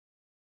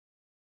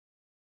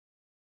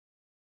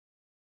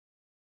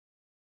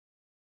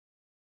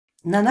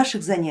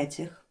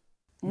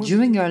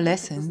During our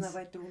lessons,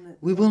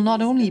 we will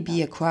not only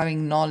be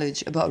acquiring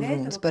knowledge about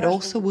runes, but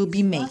also will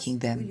be making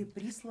them.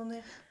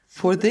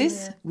 For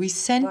this, we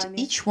sent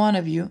each one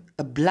of you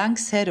a blank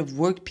set of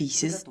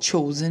workpieces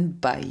chosen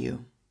by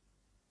you.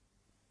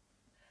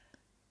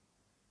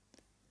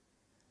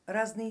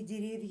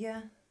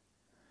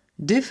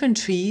 Different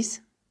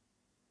trees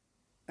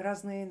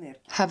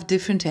have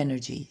different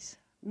energies.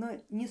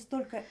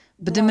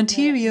 But the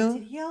material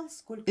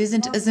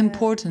isn't as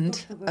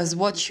important as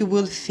what you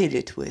will fill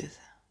it with.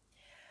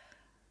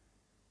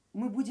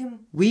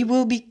 We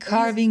will be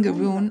carving a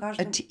rune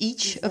at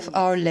each of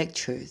our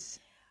lectures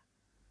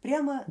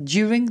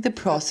during the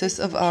process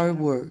of our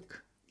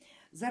work.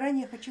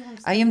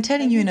 I am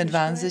telling you in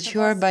advance that you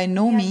are by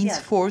no means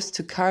forced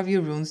to carve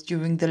your runes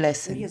during the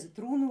lesson.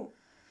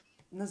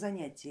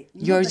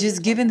 You are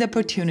just given the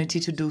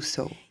opportunity to do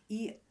so.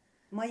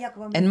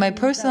 And my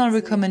personal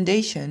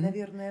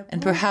recommendation,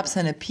 and perhaps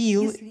an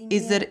appeal,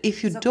 is that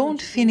if you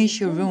don't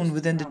finish your rune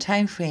within the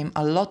time frame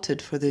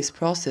allotted for this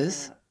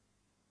process,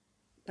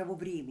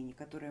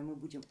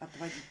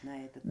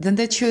 then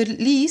that you at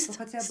least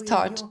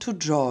start to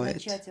draw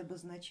it.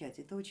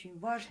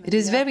 It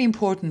is very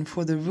important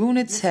for the rune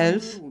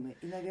itself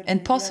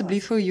and possibly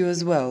for you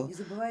as well.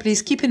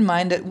 Please keep in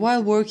mind that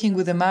while working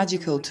with a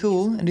magical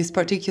tool, in this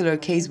particular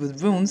case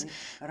with runes,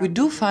 we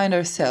do find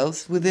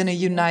ourselves within a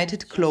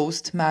united,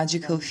 closed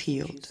magical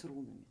field.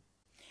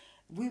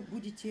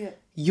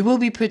 You will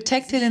be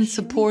protected and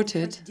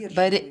supported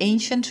by the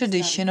ancient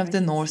tradition of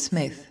the Norse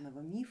myth.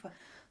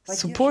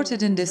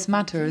 Supported in this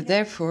matter,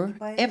 therefore,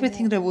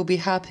 everything that will be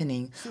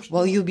happening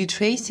while you'll be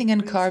tracing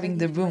and carving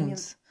the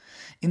runes,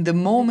 in the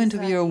moment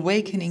of your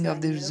awakening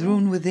of this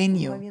rune within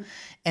you,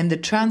 and the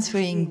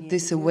transferring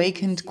this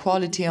awakened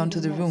quality onto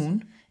the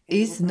rune,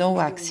 is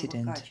no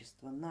accident.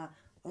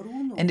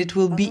 And it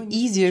will be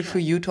easier for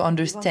you to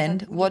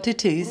understand what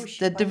it is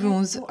that the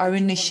runes are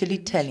initially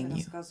telling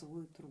you.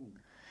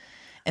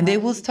 And they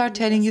will start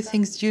telling you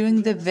things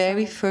during the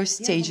very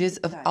first stages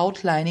of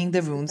outlining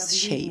the rune's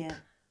shape.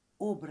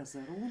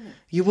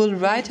 You will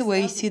right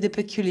away see the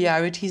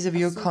peculiarities of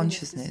your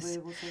consciousness,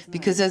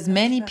 because as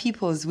many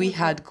people as we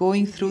had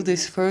going through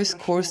this first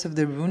course of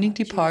the runic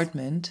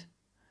department,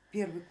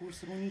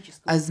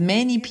 as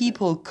many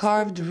people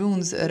carved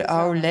runes at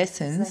our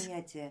lessons,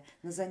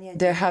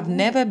 there have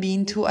never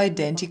been two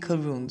identical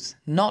runes,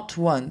 not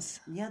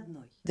once.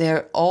 They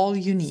are all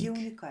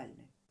unique.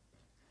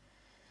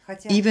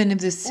 Even if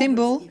the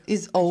symbol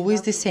is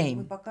always the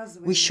same,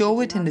 we show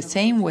it in the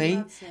same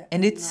way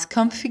and its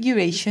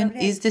configuration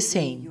is the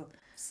same.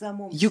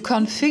 You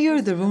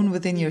configure the rune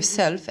within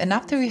yourself, and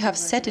after you have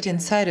set it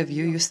inside of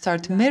you, you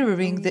start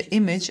mirroring the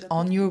image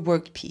on your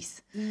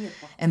workpiece.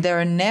 And there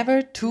are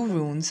never two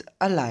runes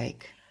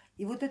alike.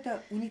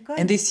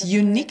 And this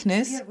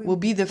uniqueness will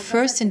be the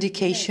first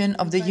indication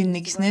of the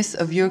uniqueness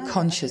of your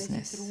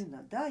consciousness.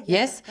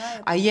 Yes,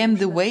 I am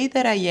the way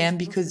that I am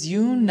because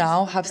you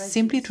now have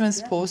simply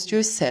transposed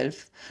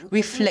yourself,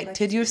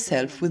 reflected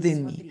yourself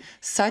within me.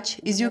 Such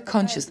is your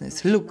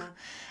consciousness. Look,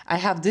 I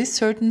have this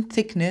certain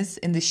thickness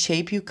in the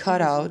shape you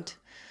cut out.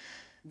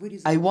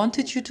 I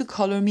wanted you to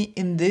color me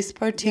in this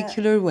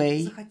particular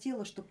way.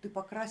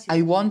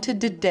 I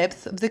wanted the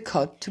depth of the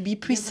cut to be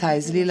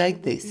precisely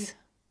like this.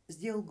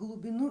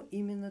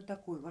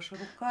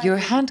 Your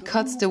hand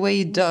cuts the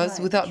way it does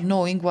without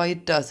knowing why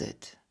it does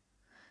it.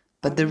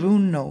 But the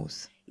rune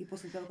knows.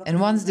 And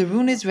once the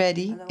rune is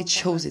ready, it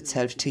shows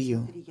itself to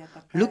you.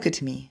 Look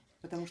at me.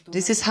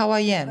 This is how I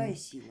am,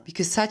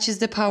 because such is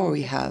the power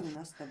we have.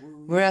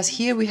 Whereas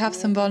here we have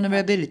some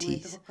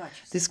vulnerabilities.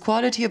 This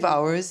quality of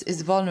ours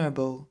is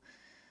vulnerable.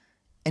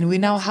 And we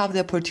now have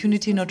the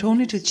opportunity not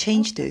only to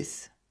change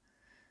this,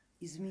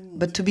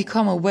 but to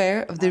become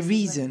aware of the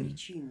reason.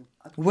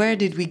 Where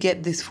did we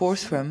get this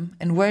force from,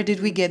 and where did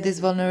we get this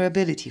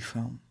vulnerability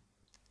from?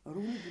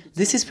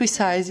 This is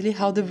precisely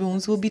how the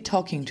runes will be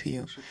talking to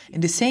you, in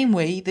the same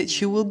way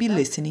that you will be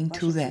listening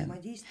to them.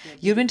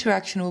 Your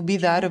interaction will be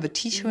that of a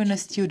teacher and a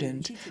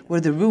student, where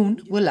the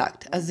rune will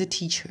act as the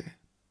teacher.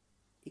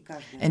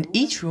 And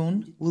each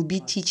rune will be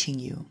teaching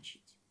you.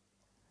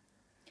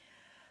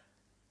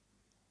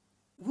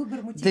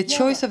 The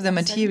choice of the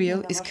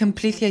material is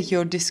completely at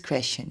your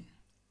discretion.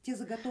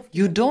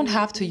 You don't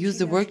have to use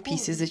the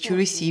workpieces that you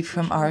receive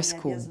from our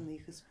school.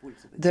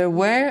 There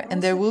were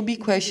and there will be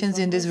questions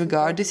in this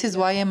regard. This is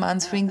why I'm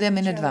answering them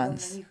in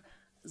advance.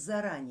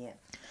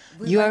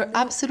 You are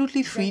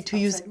absolutely free to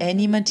use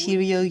any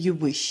material you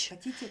wish.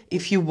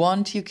 If you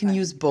want, you can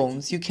use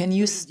bones, you can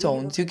use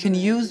stones, you can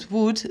use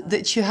wood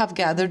that you have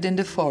gathered in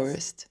the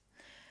forest.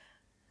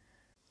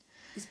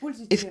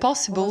 If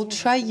possible,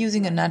 try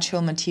using a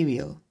natural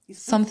material,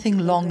 something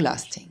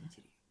long-lasting.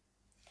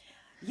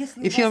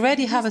 If you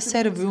already have a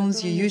set of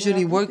runes you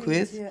usually work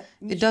with,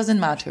 it doesn't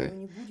matter.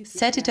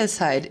 Set it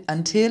aside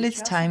until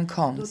its time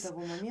comes,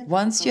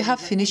 once you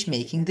have finished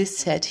making this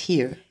set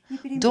here.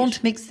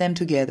 Don't mix them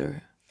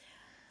together.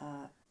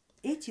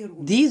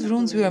 These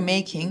runes we are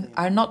making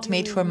are not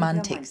made for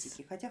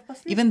mantics,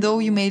 even though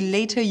you may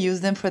later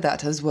use them for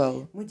that as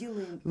well.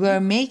 We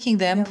are making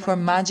them for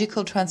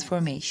magical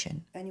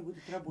transformation.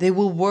 They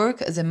will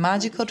work as a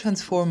magical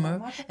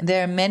transformer, and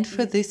they are meant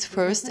for this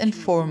first and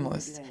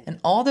foremost, and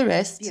all the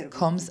rest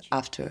comes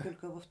after.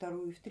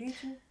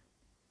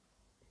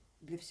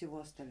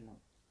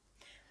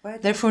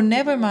 Therefore,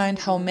 never mind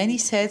how many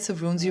sets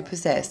of runes you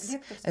possess.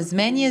 As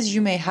many as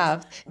you may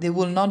have, they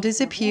will not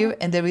disappear,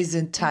 and there is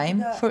a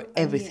time for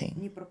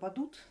everything.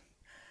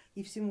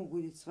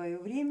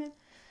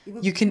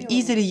 You can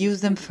easily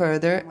use them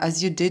further,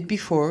 as you did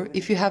before,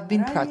 if you have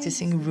been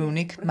practicing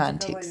runic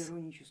mantics.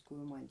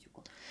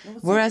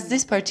 Whereas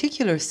this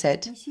particular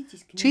set,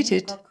 treat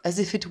it as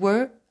if it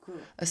were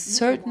a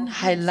certain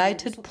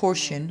highlighted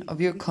portion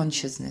of your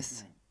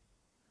consciousness.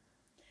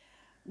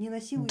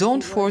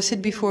 Don't force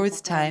it before it's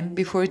time,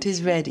 before it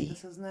is ready.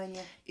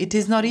 It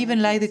is not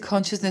even like the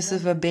consciousness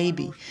of a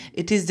baby.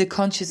 It is the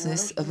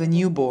consciousness of a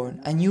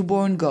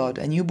newborn God,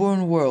 a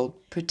newborn world.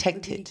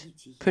 Protect it.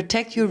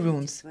 Protect your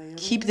runes.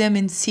 Keep them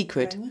in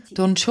secret.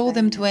 Don't show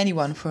them to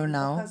anyone for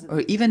now,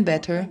 or even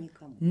better,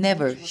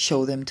 never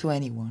show them to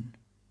anyone.